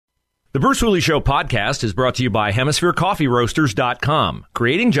The Bruce Hooley Show podcast is brought to you by HemisphereCoffeeRoasters.com.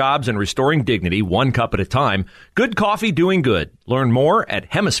 Creating jobs and restoring dignity one cup at a time. Good coffee doing good. Learn more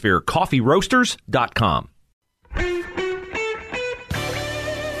at HemisphereCoffeeRoasters.com.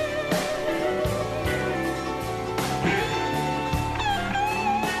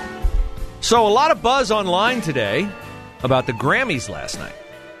 So a lot of buzz online today about the Grammys last night.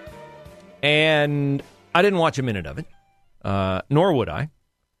 And I didn't watch a minute of it, nor would I.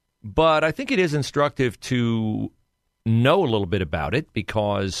 But I think it is instructive to know a little bit about it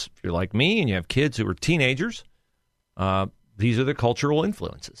because if you're like me and you have kids who are teenagers, these are the cultural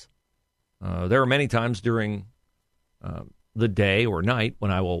influences. There are many times during the day or night when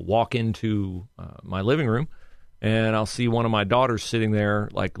I will walk into my living room and I'll see one of my daughters sitting there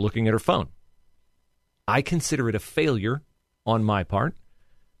like looking at her phone. I consider it a failure on my part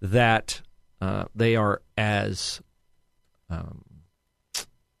that they are as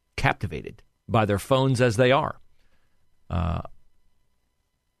captivated by their phones as they are. I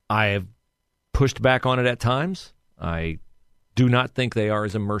have pushed back on it at times. I do not think they are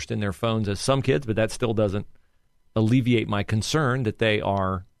as immersed in their phones as some kids, but that still doesn't alleviate my concern that they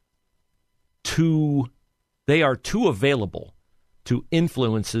are too available to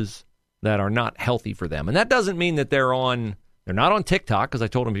influences that are not healthy for them. And that doesn't mean that they're not on TikTok, because I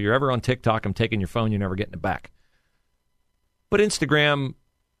told them if you're ever on TikTok, I'm taking your phone, you're never getting it back. But Instagram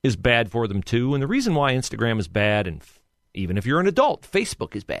is bad for them too. And the reason why Instagram is bad, and even if you're an adult,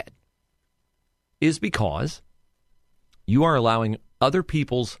 Facebook is bad, is because you are allowing other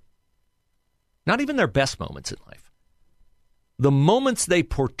people's, not even their best moments in life, the moments they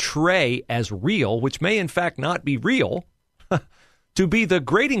portray as real, which may in fact not be real, to be the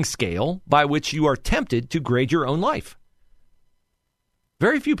grading scale by which you are tempted to grade your own life.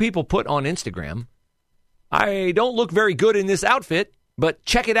 Very few people put on Instagram, I don't look very good in this outfit, but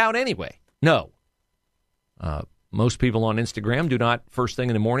check it out anyway. No. Most people on Instagram do not, first thing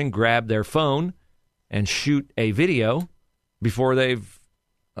in the morning, grab their phone and shoot a video before they've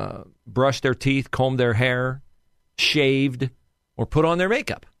brushed their teeth, combed their hair, shaved, or put on their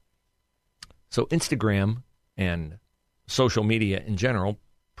makeup. So Instagram and social media in general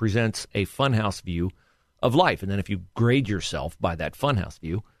presents a funhouse view of life. And then if you grade yourself by that funhouse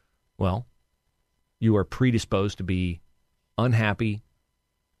view, well, you are predisposed to be unhappy,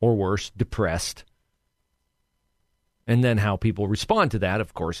 or worse, depressed. And then how people respond to that,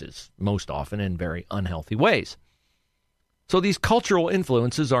 of course, is most often in very unhealthy ways. So these cultural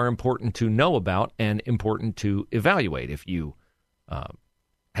influences are important to know about and important to evaluate. If you,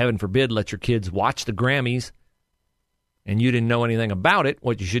 heaven forbid, let your kids watch the Grammys and you didn't know anything about it,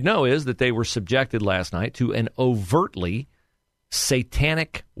 what you should know is that they were subjected last night to an overtly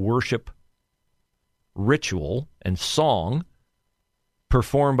satanic worship ritual and song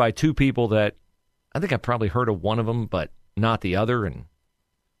performed by two people that I think I probably heard of one of them, but not the other, and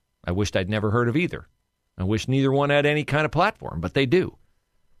I wished I'd never heard of either. I wish neither one had any kind of platform, but they do.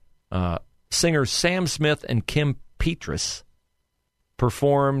 Singers Sam Smith and Kim Petras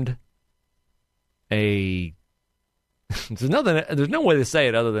performed there's no way to say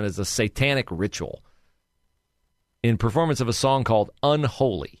it other than it's a satanic ritual in performance of a song called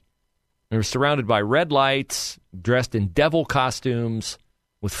Unholy. They were surrounded by red lights, dressed in devil costumes,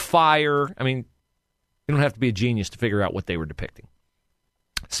 with fire. I mean, you don't have to be a genius to figure out what they were depicting.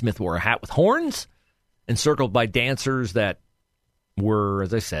 Smith wore a hat with horns, encircled by dancers that were,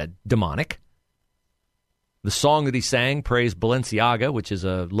 as I said, demonic. The song that he sang praised Balenciaga, which is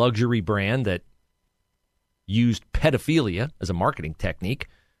a luxury brand that used pedophilia as a marketing technique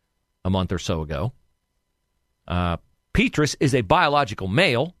a month or so ago. Petras is a biological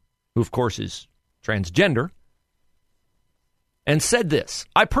male, who, of course, is transgender, and said this: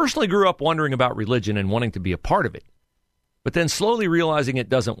 I personally grew up wondering about religion and wanting to be a part of it, but then slowly realizing it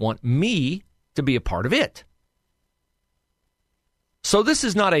doesn't want me to be a part of it. So this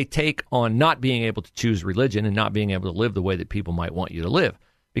is not a take on not being able to choose religion and not being able to live the way that people might want you to live,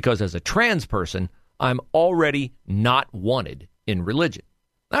 because as a trans person, I'm already not wanted in religion.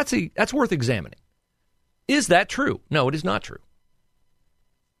 That's worth examining. Is that true? No, it is not true.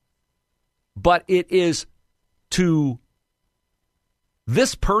 But it is to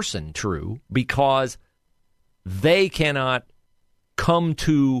this person true because they cannot come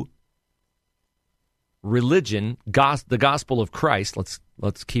to religion, the gospel of Christ.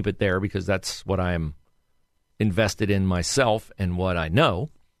 Let's keep it there because that's what I am invested in myself and what I know.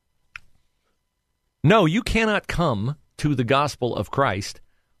 No, you cannot come to the gospel of Christ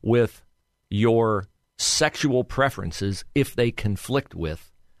with your sexual preferences if they conflict with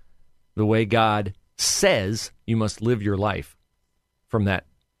the way God says you must live your life from that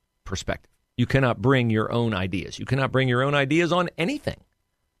perspective. You cannot bring your own ideas. You cannot bring your own ideas on anything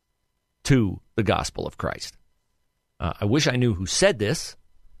to the gospel of Christ. I wish I knew who said this.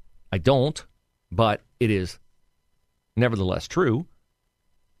 I don't, but it is nevertheless true.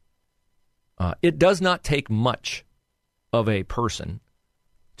 It does not take much of a person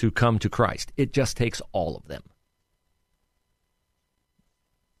to come to Christ. It just takes all of them.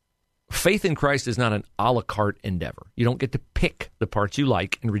 Faith in Christ is not an a la carte endeavor. You don't get to pick the parts you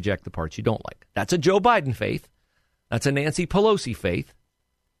like and reject the parts you don't like. That's a Joe Biden faith. That's a Nancy Pelosi faith.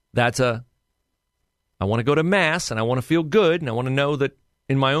 That's a, I want to go to Mass and I want to feel good and I want to know that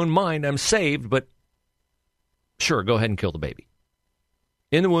in my own mind I'm saved, but sure, go ahead and kill the baby.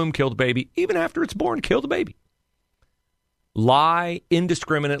 In the womb, kill the baby. Even after it's born, kill the baby. Lie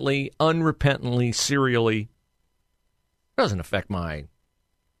indiscriminately, unrepentantly, serially. Doesn't affect my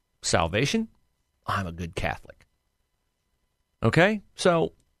salvation. I'm a good Catholic. Okay?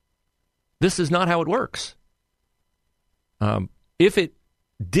 So, this is not how it works. If it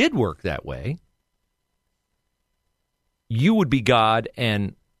did work that way, you would be God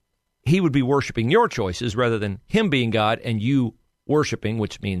and he would be worshiping your choices rather than him being God and you worshiping,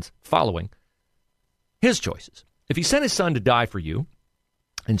 which means following, his choices. If he sent his son to die for you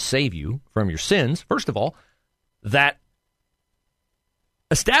and save you from your sins, first of all, that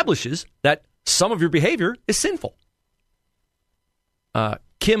establishes that some of your behavior is sinful.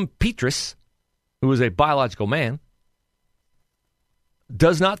 Kim Petras, who is a biological man,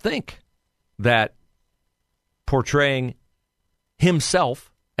 does not think that portraying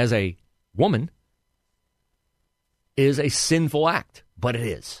himself as a woman is a sinful act, but it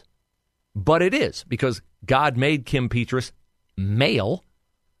is. But it is, because God made Kim Petras male,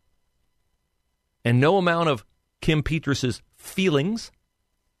 and no amount of Kim Petras's feelings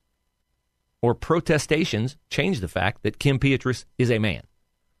or protestations change the fact that Kim Petras is a man.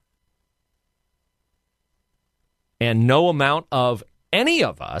 And no amount of any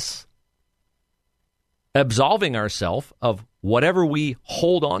of us absolving ourselves of whatever we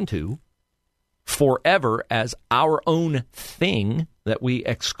hold on to forever as our own thing that we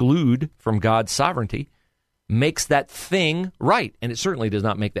exclude from God's sovereignty makes that thing right. And it certainly does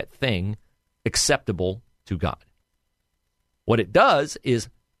not make that thing acceptable to God. What it does is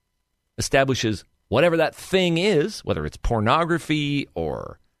establishes whatever that thing is, whether it's pornography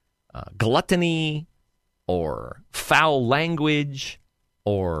or gluttony or foul language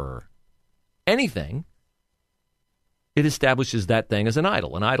or anything, it establishes that thing as an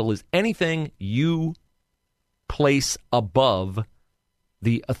idol. An idol is anything you place above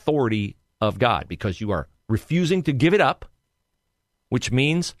the authority of God because you are refusing to give it up, which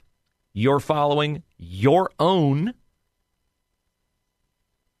means you're following your own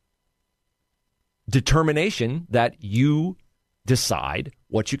determination that you decide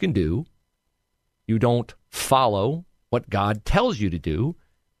what you can do. You don't follow what God tells you to do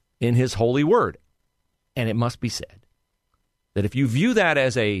in his holy word. And it must be said that if you view that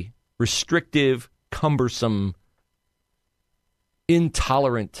as a restrictive, cumbersome,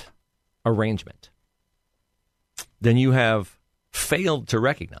 intolerant arrangement, then you have failed to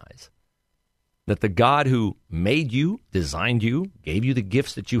recognize that the God who made you, designed you, gave you the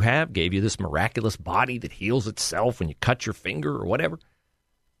gifts that you have, gave you this miraculous body that heals itself when you cut your finger or whatever,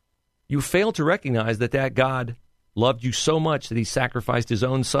 you fail to recognize that that God loved you so much that he sacrificed his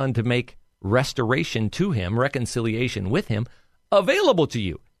own son to make restoration to him, reconciliation with him, available to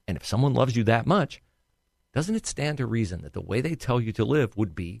you. And if someone loves you that much, doesn't it stand to reason that the way they tell you to live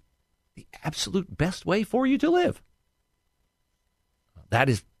would be the absolute best way for you to live? That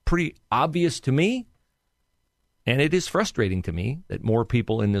is pretty obvious to me, and it is frustrating to me that more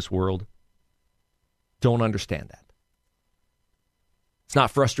people in this world don't understand that. It's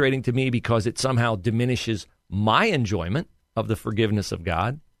not frustrating to me because it somehow diminishes my enjoyment of the forgiveness of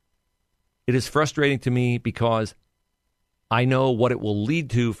God. It is frustrating to me because I know what it will lead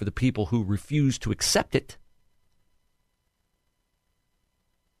to for the people who refuse to accept it.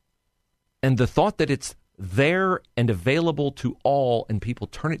 And the thought that it's there and available to all and people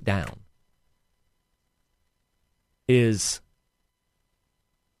turn it down is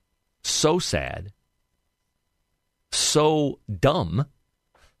so sad, so dumb,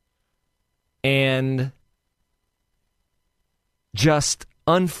 and just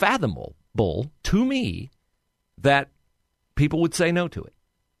unfathomable to me that people would say no to it.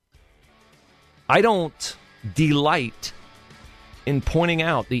 I don't delight in pointing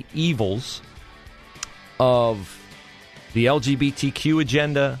out the evils of the LGBTQ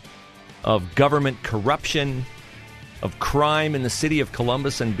agenda, of government corruption, of crime in the city of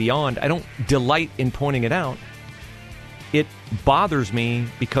Columbus and beyond. I don't delight in pointing it out it bothers me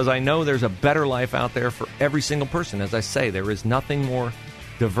because I know there's a better life out there for every single person. As I say, there is nothing more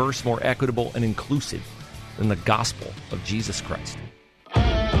diverse, more equitable, and inclusive than the gospel of Jesus Christ.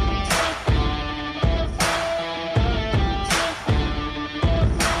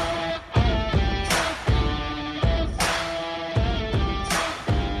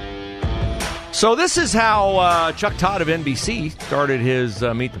 So this is how Chuck Todd of NBC started his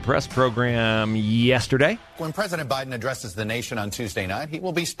Meet the Press program yesterday. When President Biden addresses the nation on Tuesday night, he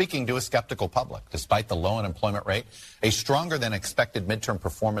will be speaking to a skeptical public. Despite the low unemployment rate, a stronger than expected midterm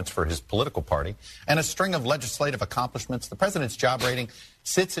performance for his political party, and a string of legislative accomplishments, the president's job rating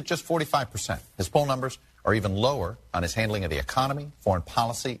sits at just 45%. His poll numbers are even lower on his handling of the economy, foreign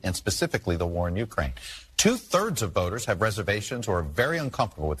policy, and specifically the war in Ukraine. 2/3 of voters have reservations or are very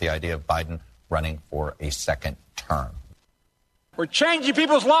uncomfortable with the idea of Biden running for a second term. We're changing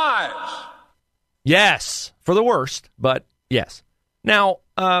people's lives. Yes, for the worst, but yes. Now,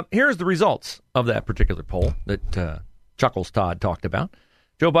 here's the results of that particular poll that Chuckles Todd talked about.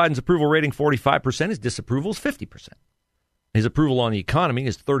 Joe Biden's approval rating, 45%. His disapproval is 50%. His approval on the economy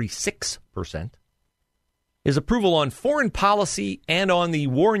is 36%. His approval on foreign policy and on the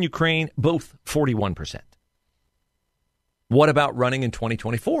war in Ukraine, both 41%. What about running in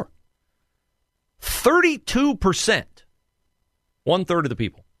 2024? 32%, 1/3 of the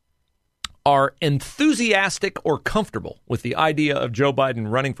people, are enthusiastic or comfortable with the idea of Joe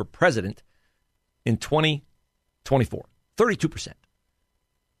Biden running for president in 2024. 32%.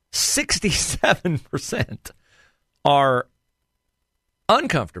 67% are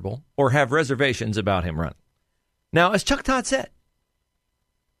uncomfortable or have reservations about him running. Now, as Chuck Todd said,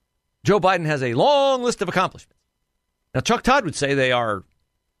 Joe Biden has a long list of accomplishments. Now, Chuck Todd would say they are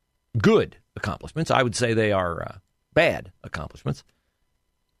good accomplishments. I would say they are bad accomplishments.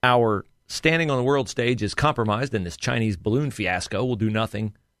 Our standing on the world stage is compromised, and this Chinese balloon fiasco will do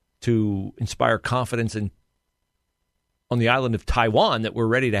nothing to inspire confidence on the island of Taiwan that we're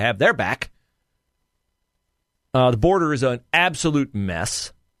ready to have their back. The border is an absolute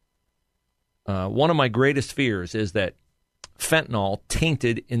mess. One of my greatest fears is that fentanyl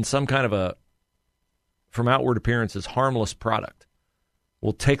tainted in some kind of a, from outward appearances, harmless product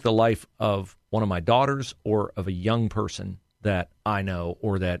will take the life of one of my daughters or of a young person that I know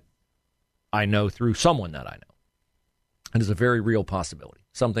or that I know through someone that I know. It is a very real possibility.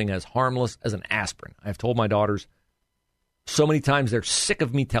 Something as harmless as an aspirin. I've told my daughters so many times they're sick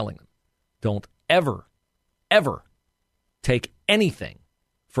of me telling them, don't ever, ever take anything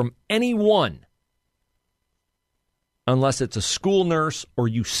from anyone unless it's a school nurse or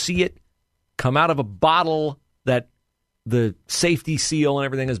you see it come out of a bottle that the safety seal and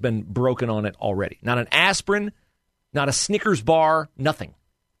everything has been broken on it already. Not an aspirin, not a Snickers bar, nothing.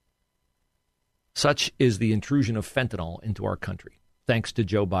 Such is the intrusion of fentanyl into our country, thanks to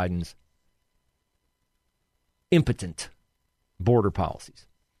Joe Biden's impotent border policies.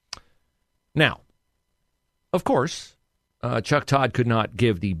 Now, of course, Chuck Todd could not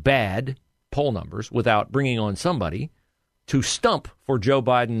give the bad poll numbers without bringing on somebody to stump for Joe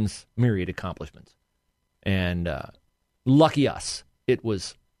Biden's myriad accomplishments. And lucky us, it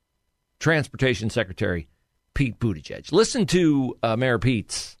was Transportation Secretary Pete Buttigieg. Listen to Mayor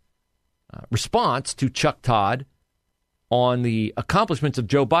Pete's response to Chuck Todd on the accomplishments of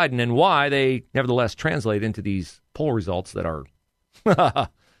Joe Biden and why they nevertheless translate into these poll results that are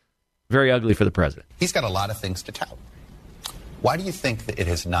very ugly for the president. He's got a lot of things to tout. Why do you think that it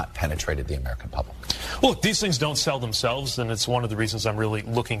has not penetrated the American public? Well, these things don't sell themselves, and it's one of the reasons I'm really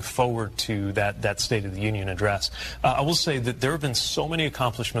looking forward to that State of the Union address. I will say that there have been so many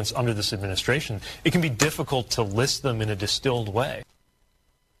accomplishments under this administration, it can be difficult to list them in a distilled way.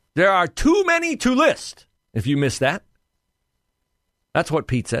 There are too many to list, if you missed that. That's what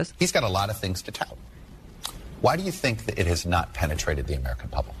Pete says. He's got a lot of things to tout. Why do you think that it has not penetrated the American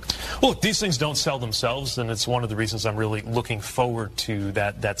public? Well, these things don't sell themselves, and it's one of the reasons I'm really looking forward to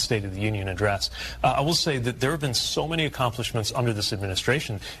that State of the Union address. I will say that there have been so many accomplishments under this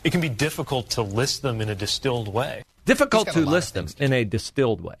administration, it can be difficult to list them in a distilled way. Difficult to list them in a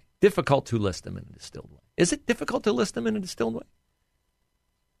distilled way. Difficult to list them in a distilled way. Is it difficult to list them in a distilled way?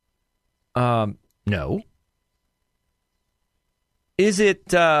 No. Is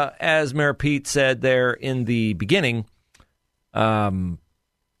it, as Mayor Pete said there in the beginning, that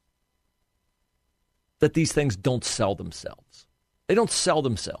these things don't sell themselves? They don't sell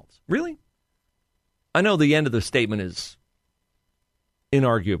themselves. Really? I know the end of the statement is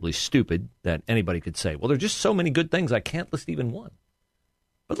inarguably stupid, that anybody could say, well, there are just so many good things, I can't list even one.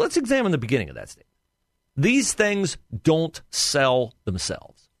 But let's examine the beginning of that statement. These things don't sell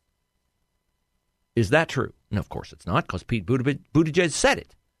themselves. Is that true? No, of course it's not, because Pete Buttigieg said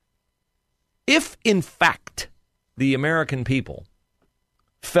it. If, in fact, the American people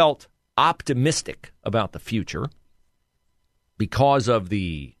felt optimistic about the future because of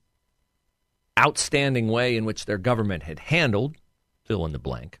the outstanding way in which their government had handled, fill in the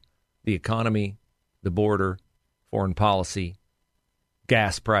blank, the economy, the border, foreign policy,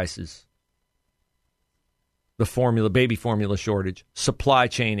 gas prices, the baby formula shortage, supply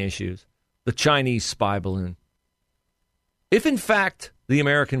chain issues, the Chinese spy balloon. If, in fact, the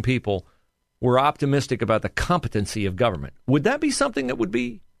American people were optimistic about the competency of government, would that be something that would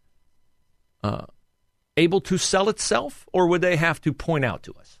be able to sell itself, or would they have to point out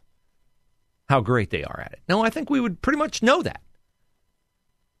to us how great they are at it? No, I think we would pretty much know that.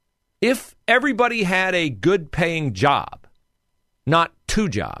 If everybody had a good-paying job, not 2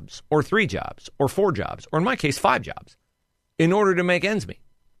 jobs or 3 jobs or 4 jobs, or in my case, 5 jobs, in order to make ends meet,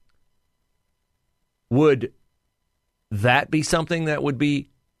 would that be something that would be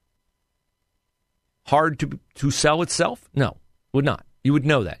hard to sell itself? No, would not. You would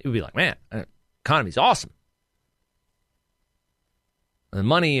know that. You would be like, man, the economy's awesome. The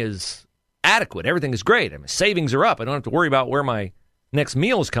money is adequate. Everything is great. I mean, savings are up. I don't have to worry about where my next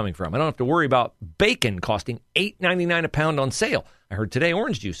meal is coming from. I don't have to worry about bacon costing $8.99 a pound on sale. I heard today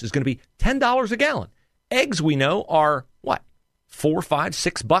orange juice is going to be $10 a gallon. Eggs, we know, are what? $4, $5,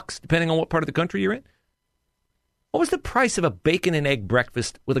 $6, depending on what part of the country you're in. What was the price of a bacon and egg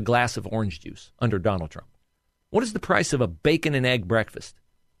breakfast with a glass of orange juice under Donald Trump? What is the price of a bacon and egg breakfast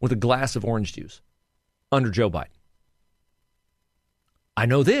with a glass of orange juice under Joe Biden? I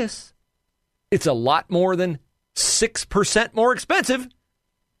know this. It's a lot more than 6% more expensive,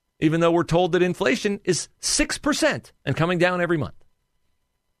 even though we're told that inflation is 6% and coming down every month.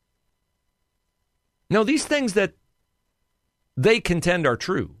 No, these things that they contend are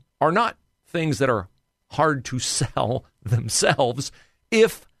true are not things that are hard to sell themselves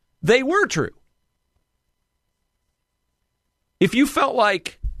if they were true. If you felt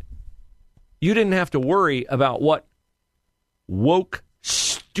like you didn't have to worry about what woke,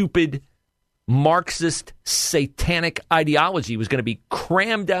 stupid, Marxist, satanic ideology was going to be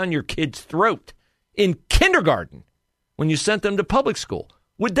crammed down your kid's throat in kindergarten when you sent them to public school,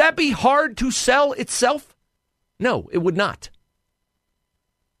 would that be hard to sell itself? No, it would not.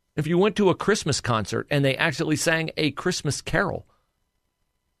 If you went to a Christmas concert and they actually sang a Christmas carol,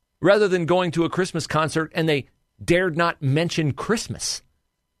 rather than going to a Christmas concert and they dared not mention Christmas,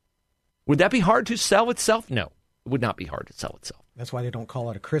 would that be hard to sell itself? No, it would not be hard to sell itself. That's why they don't call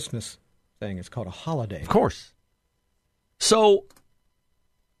it a Christmas thing. It's called a holiday. Of course. So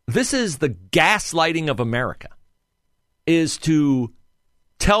this is the gaslighting of America, is to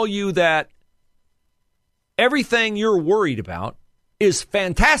tell you that everything you're worried about is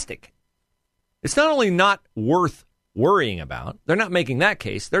fantastic. It's not only not worth worrying about. They're not making that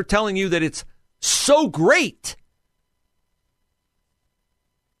case. They're telling you that it's so great.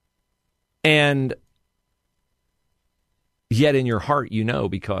 And yet in your heart, you know,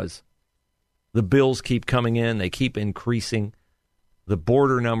 because the bills keep coming in, they keep increasing. The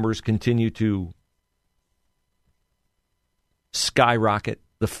border numbers continue to skyrocket.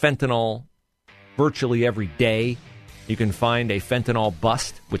 The fentanyl, virtually every day, you can find a fentanyl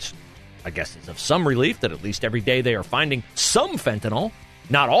bust, which I guess is of some relief that at least every day they are finding some fentanyl.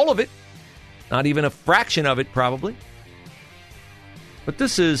 Not all of it. Not even a fraction of it, probably. But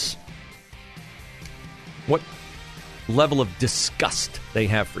this is what level of disgust they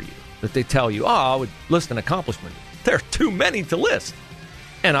have for you. That they tell you, I would list an accomplishment. There are too many to list.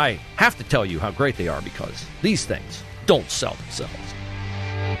 And I have to tell you how great they are because these things don't sell themselves.